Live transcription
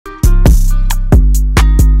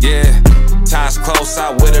Eyes closed,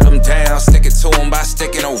 I whittled them down. Stick it to them by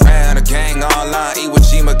sticking around. The gang online, Iwo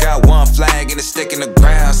Jima got one flag and it's sticking the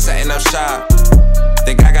ground. Setting up shop,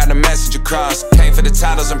 think I got the message across. Came for the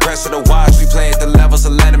titles, impressed with the watch. We play at the levels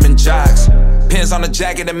of Letterman jocks. Pins on the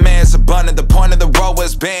jacket, the man's abundant. The point of the road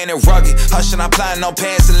was being and rugged. Hushing, I'm plotting on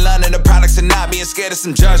pants in London. The products are not being scared of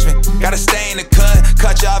some judgment. Gotta stay in the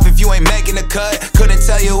cut you off if you ain't making the cut. Couldn't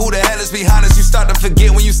tell you who the hell is behind us. You start to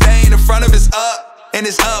forget when you stay in front of it's up. And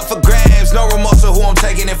it's up for grabs, no remorse of who I'm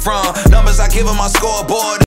taking it from. Numbers I give on my scoreboard.